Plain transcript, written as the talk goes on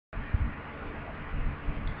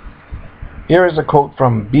Here is a quote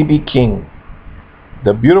from B.B. King.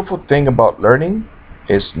 The beautiful thing about learning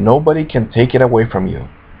is nobody can take it away from you.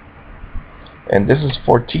 And this is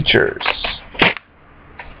for teachers.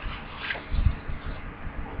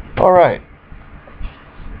 Alright.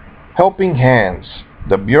 Helping Hands.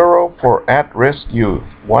 The Bureau for At-Risk Youth.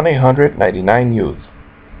 1-800-99-YOUTH.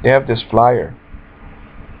 They have this flyer.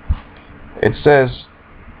 It says,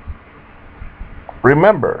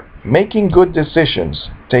 remember, making good decisions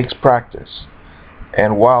takes practice.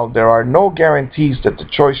 And while there are no guarantees that the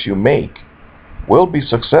choice you make will be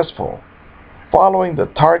successful, following the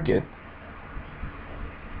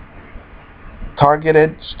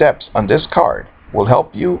targeted steps on this card will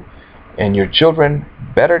help you and your children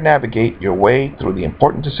better navigate your way through the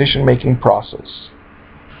important decision-making process.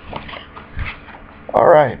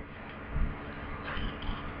 Alright.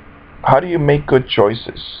 How do you make good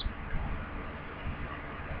choices?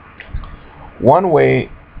 One way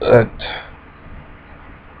that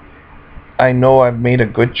I know I've made a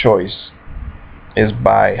good choice is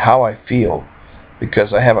by how I feel,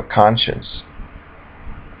 because I have a conscience.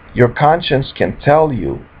 Your conscience can tell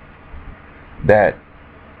you that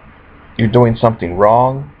you're doing something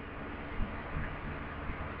wrong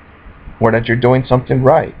or that you're doing something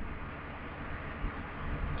right.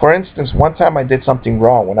 For instance, one time I did something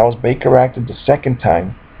wrong when I was Baker acted the second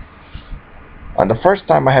time. On the first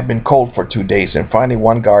time I had been cold for 2 days, and finally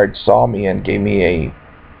one guard saw me and gave me a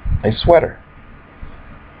sweater.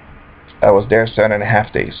 I was there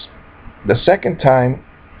 7.5 days. The second time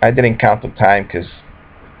I didn't count the time because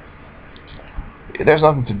there's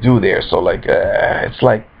nothing to do there. So it's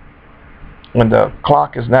like when the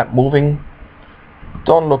clock is not moving,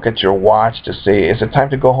 don't look at your watch to say, is it time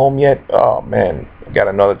to go home yet? Oh man, I got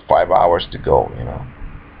another 5 hours to go, you know.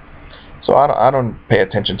 So I don't pay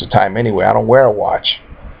attention to time anyway. I don't wear a watch.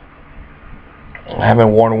 I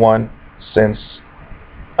haven't worn one since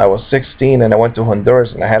I was 16, and I went to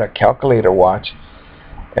Honduras and I had a calculator watch,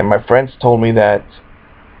 and my friends told me that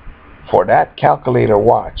for that calculator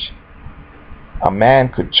watch a man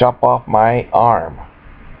could chop off my arm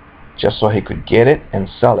just so he could get it and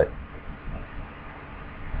sell it.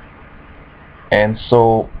 And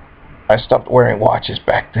so I stopped wearing watches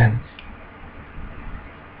back then.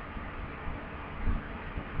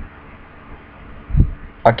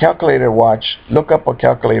 A calculator watch, look up a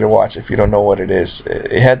calculator watch if you don't know what it is.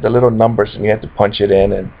 It had the little numbers and you had to punch it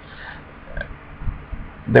in, and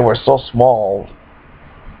they were so small.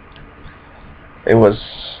 It was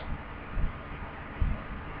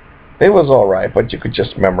alright, but you could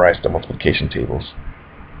just memorize the multiplication tables.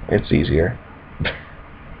 It's easier.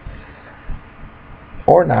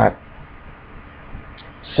 Or not.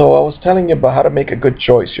 So I was telling you about how to make a good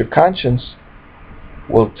choice. Your conscience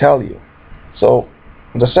will tell you. So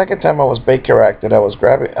the second time I was Baker acted, I was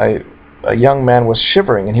grabbing, a young man was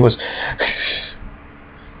shivering, and he was,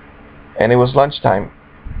 and it was lunchtime.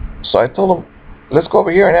 So I told him, let's go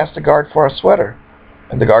over here and ask the guard for a sweater.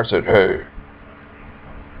 And the guard said, hey,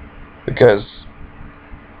 because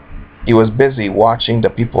he was busy watching the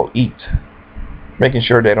people eat, making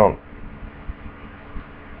sure they don't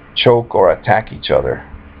choke or attack each other.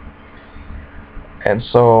 And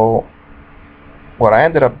so what I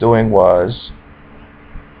ended up doing was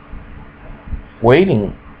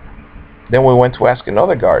waiting. Then we went to ask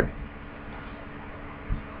another guard,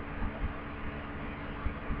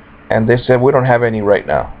 and they said, we don't have any right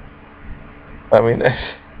now. I mean,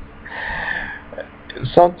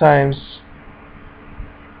 sometimes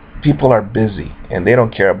people are busy and they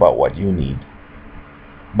don't care about what you need.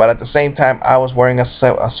 But at the same time, I was wearing a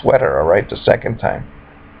sweater, alright, the second time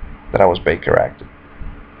that I was Baker acted.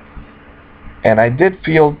 And I did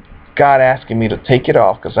feel God asking me to take it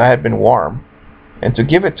off because I had been warm and to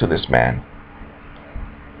give it to this man.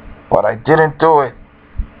 But I didn't do it.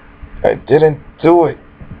 I didn't do it.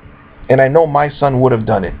 And I know my son would have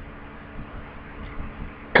done it.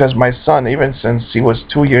 Because my son, even since he was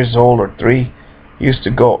 2 years old or 3, he used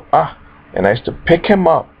to go, and I used to pick him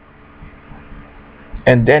up.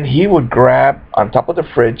 And then he would grab, on top of the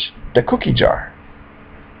fridge, the cookie jar.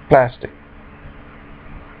 Plastic.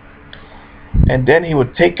 And then he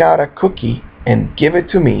would take out a cookie and give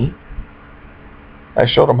it to me. I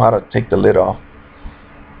showed him how to take the lid off.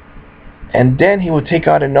 And then he would take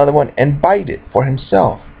out another one and bite it for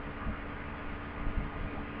himself.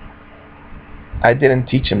 I didn't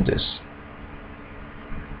teach him this.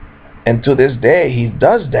 And to this day, he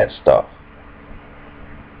does that stuff.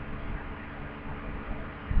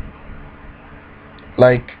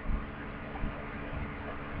 Like,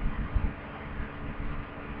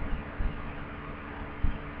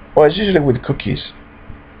 well, it's usually with cookies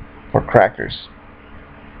or crackers.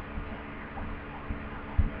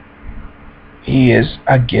 he is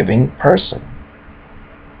a giving person.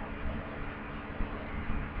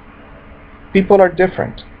 People are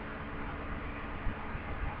different.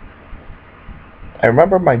 I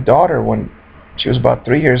remember my daughter when she was about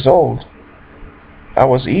 3 years old. I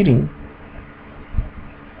was eating,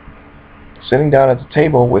 sitting down at the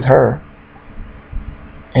table with her,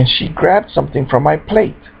 and she grabbed something from my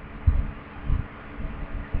plate.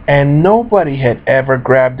 And nobody had ever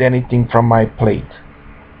grabbed anything from my plate.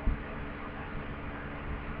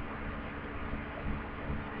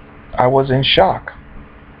 I was in shock.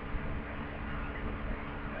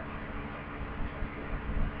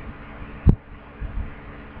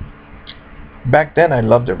 Back then I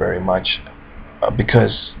loved her very much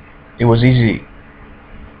because it was easy.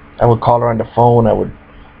 I would call her on the phone, I would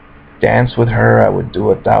dance with her, I would do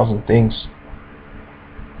 1,000 things.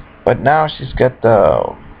 But now she's got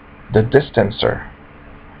the distancer.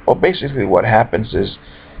 Well, basically what happens is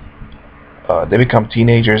they become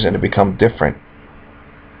teenagers and they become different.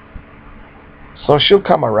 So she'll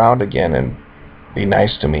come around again and be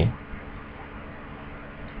nice to me.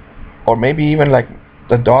 Or maybe even like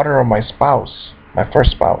the daughter of my spouse, my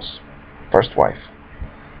first spouse, first wife.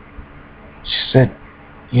 She said,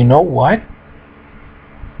 "You know what?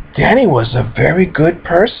 Danny was a very good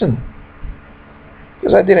person."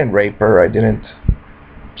 Because I didn't rape her, I didn't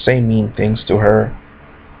say mean things to her.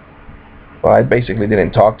 Well, I basically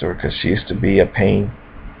didn't talk to her because she used to be a pain.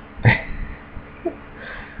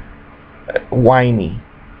 Whiny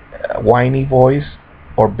voice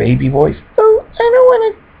or baby voice. "Oh, I don't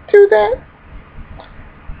want to do that."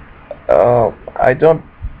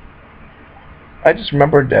 I just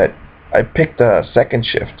remembered that I picked a second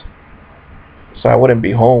shift so I wouldn't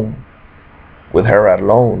be home with her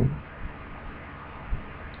alone.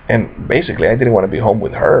 And basically I didn't want to be home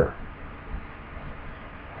with her.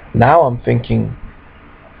 Now I'm thinking,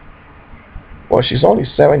 well, she's only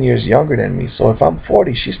 7 years younger than me, so if I'm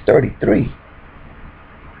 40, she's 33.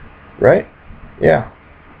 Right? Yeah.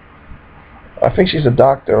 I think she's a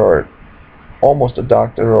doctor or almost a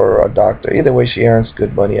doctor or a doctor. Either way, she earns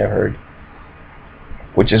good money, I heard.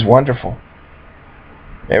 Which is wonderful.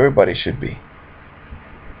 Everybody should be.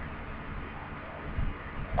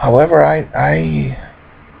 However, I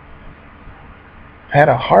had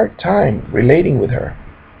a hard time relating with her.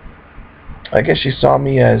 I guess she saw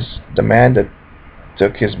me as the man that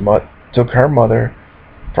took her mother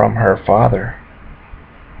from her father.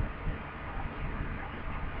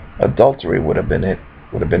 Adultery would have been it.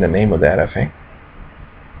 Would have been the name of that, I think.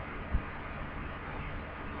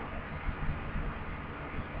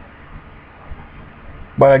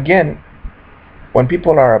 But again, when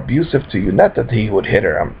people are abusive to you, not that he would hit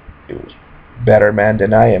her. He was a better man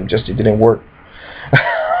than I am. Just it didn't work.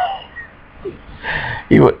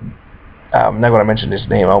 He would. I'm not going to mention his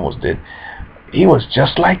name. I almost did. He was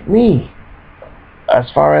just like me,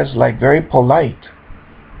 as far as like very polite.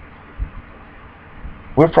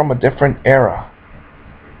 We're from a different era.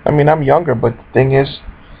 I mean, I'm younger, but the thing is,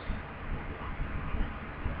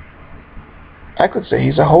 I could say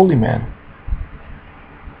he's a holy man.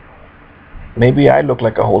 Maybe I look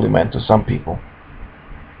like a holy man to some people.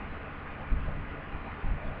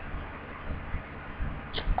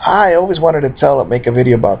 I always wanted to make a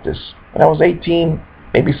video about this. When I was 18,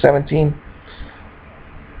 maybe 17,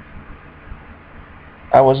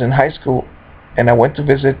 I was in high school and I went to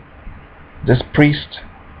visit this priest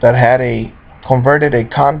that had converted a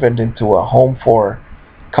convent into a home for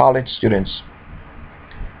college students.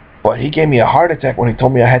 But he gave me a heart attack when he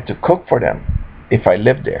told me I had to cook for them if I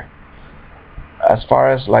lived there. As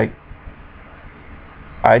far as like,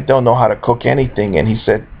 I don't know how to cook anything, and he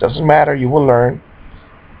said, "Doesn't matter, you will learn.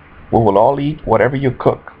 We will all eat whatever you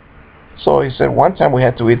cook." So he said one time we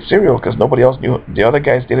had to eat cereal because nobody else knew. The other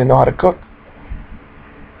guys didn't know how to cook.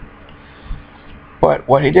 But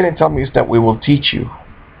what he didn't tell me is that we will teach you.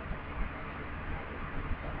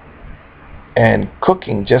 And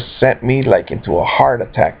cooking just sent me like into a heart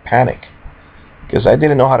attack panic because I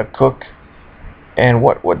didn't know how to cook. And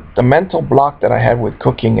what the mental block that I had with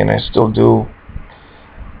cooking, and I still do,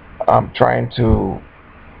 I'm trying to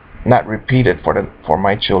not repeat it for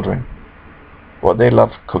my children. Well, they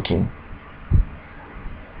love cooking.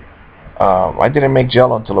 I didn't make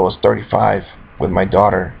Jell-O until I was 35 with my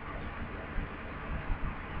daughter.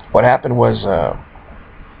 What happened was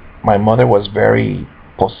my mother was very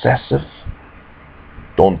possessive.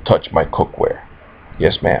 "Don't touch my cookware."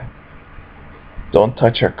 "Yes, ma'am." "Don't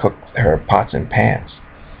touch her pots and pans."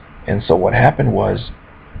 And so what happened was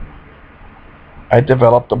I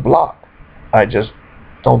developed a block. I just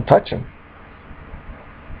don't touch them.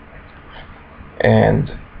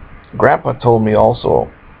 And Grandpa told me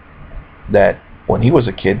also that when he was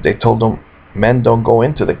a kid, they told him men don't go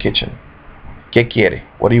into the kitchen. ¿Qué quiere?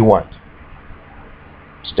 What do you want?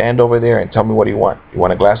 Stand over there and tell me what do you want. You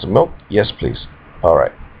want a glass of milk? Yes, please. All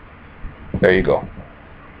right. There you go.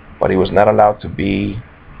 But he was not allowed to be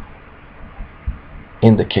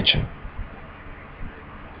in the kitchen.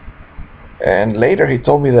 And later he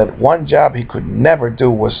told me that one job he could never do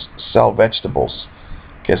was sell vegetables,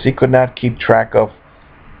 because he could not keep track of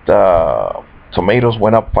the tomatoes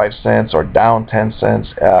went up 5 cents or down 10 cents.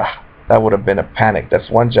 That would have been a panic. That's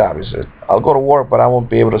one job. He said, I'll go to work, but I won't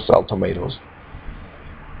be able to sell tomatoes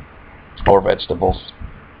or vegetables.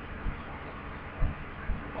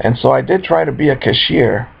 And so I did try to be a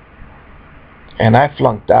cashier, and I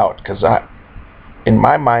flunked out, because in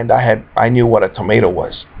my mind I knew what a tomato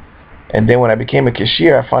was. And then when I became a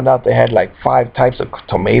cashier, I found out they had like 5 types of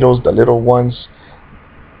tomatoes, the little ones,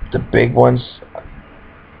 the big ones,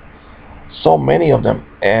 so many of them.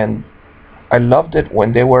 And I loved it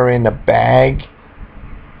when they were in a bag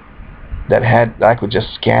that I could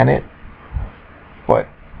just scan it. But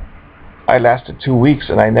I lasted 2 weeks,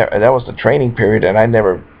 and that was the training period, and I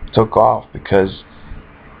never took off, because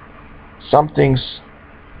some things,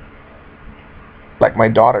 like my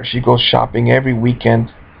daughter, she goes shopping every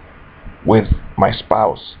weekend with my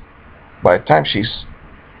spouse. By the time she's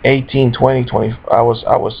 18, 20, 20, I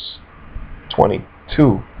was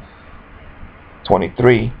 22,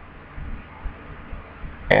 23,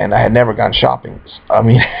 and I had never gone shopping. I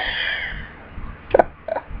mean,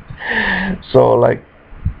 so like,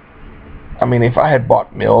 I mean, if I had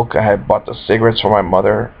bought milk, I had bought the cigarettes for my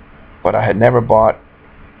mother, but I had never bought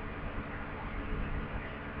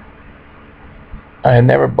I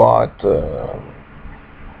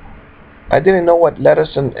didn't know what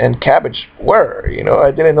lettuce and cabbage were, you know.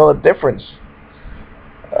 I didn't know the difference.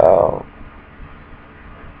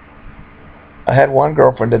 I had one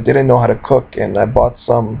girlfriend that didn't know how to cook, and I bought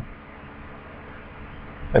some.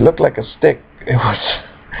 It looked like a stick. It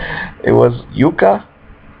was yuca.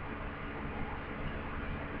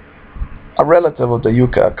 A relative of the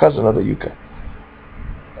yuca, a cousin of the yuca.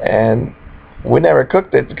 And we never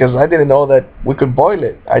cooked it, because I didn't know that we could boil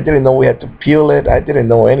it. I didn't know we had to peel it. I didn't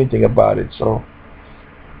know anything about it. So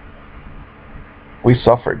we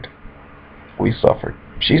suffered.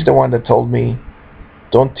 She's the one that told me,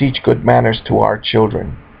 don't teach good manners to our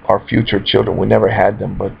children, our future children. We never had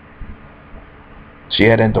them, but she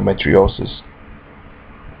had endometriosis,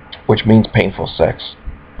 which means painful sex.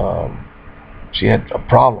 She had a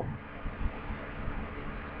problem.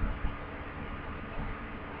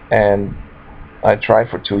 And I tried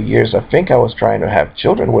for 2 years. I think I was trying to have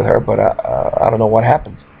children with her, but I don't know what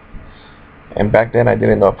happened. And back then I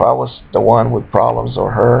didn't know if I was the one with problems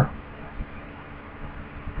or her.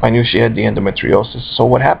 I knew she had the endometriosis. So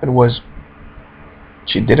what happened was,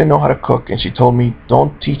 she didn't know how to cook, and she told me,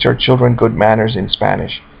 don't teach our children good manners in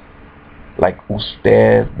Spanish, like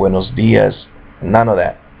usted, buenos dias, none of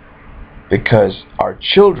that. Because our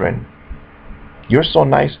children, you're so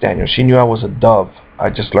nice, Daniel. She knew I was a dove. I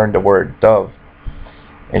just learned the word dove.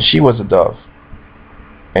 And she was a dove.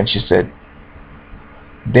 And she said,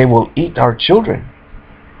 they will eat our children.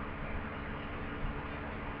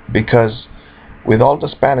 Because with all the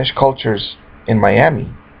Spanish cultures in Miami,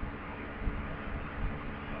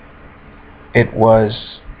 it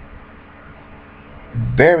was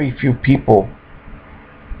very few people.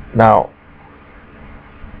 Now,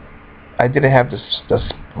 I didn't have this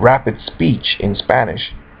rapid speech in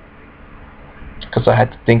Spanish, because I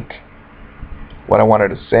had to think what I wanted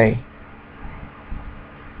to say.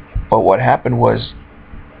 But what happened was,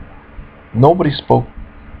 nobody spoke,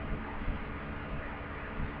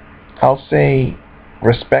 I'll say,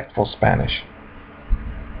 respectful Spanish.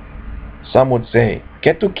 Some would say,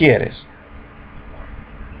 ¿Qué tú quieres?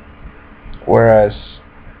 Whereas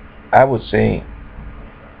I would say,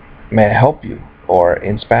 ¿Me help you? Or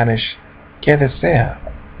in Spanish, ¿Qué desea?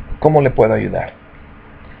 ¿Cómo le puedo ayudar?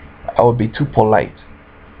 I would be too polite.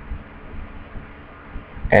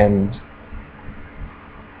 And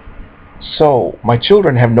so my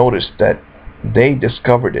children have noticed that they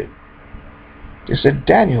discovered it. They said,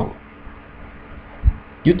 Daniel,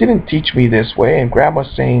 you didn't teach me this way, and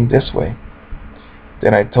Grandma's saying this way.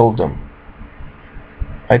 Then I told them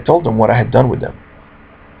what I had done with them.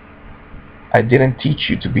 I didn't teach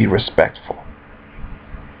you to be respectful,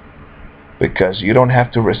 because you don't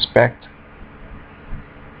have to respect.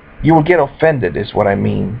 You will get offended, is what I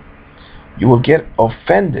mean. You will get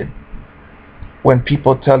offended when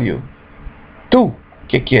people tell you, ¿Tú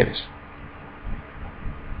qué quieres?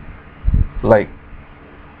 Like,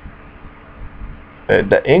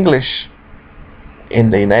 the English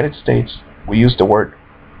in the United States, we use the word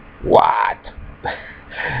What?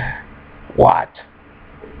 What?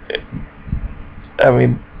 I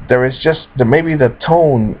mean, there is just maybe the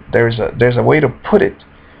tone. There's a way to put it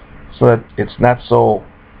so that it's not so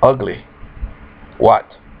ugly. What?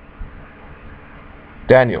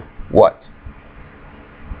 Daniel, what?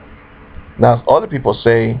 Now, other people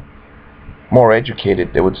say, more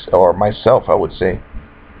educated, they would, or myself, I would say,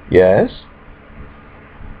 yes.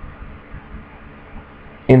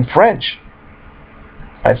 In French,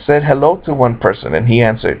 I said hello to one person, and he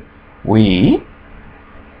answered, oui.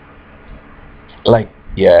 Like,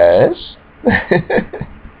 yes.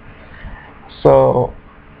 So,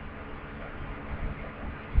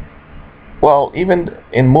 well, even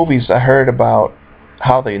in movies, I heard about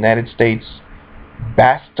how the United States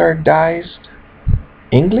bastardized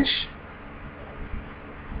English.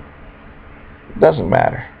 Doesn't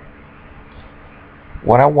matter.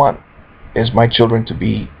 What I want is my children to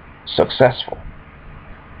be successful.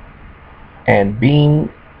 And being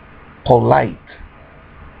polite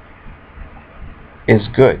is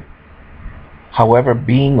good. However,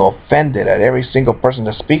 being offended at every single person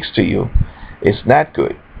that speaks to you is not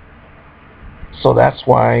good. So that's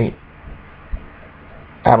why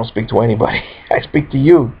I don't speak to anybody. I speak to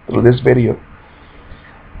you through this video.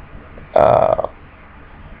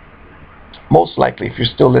 Most likely, if you're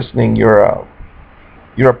still listening, you're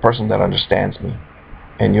a person that understands me,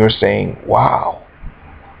 and you're saying, "Wow,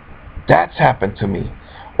 that's happened to me,"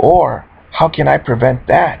 or "How can I prevent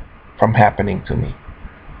that from happening to me?"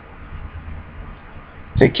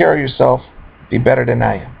 Take care of yourself. Be better than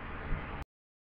I am.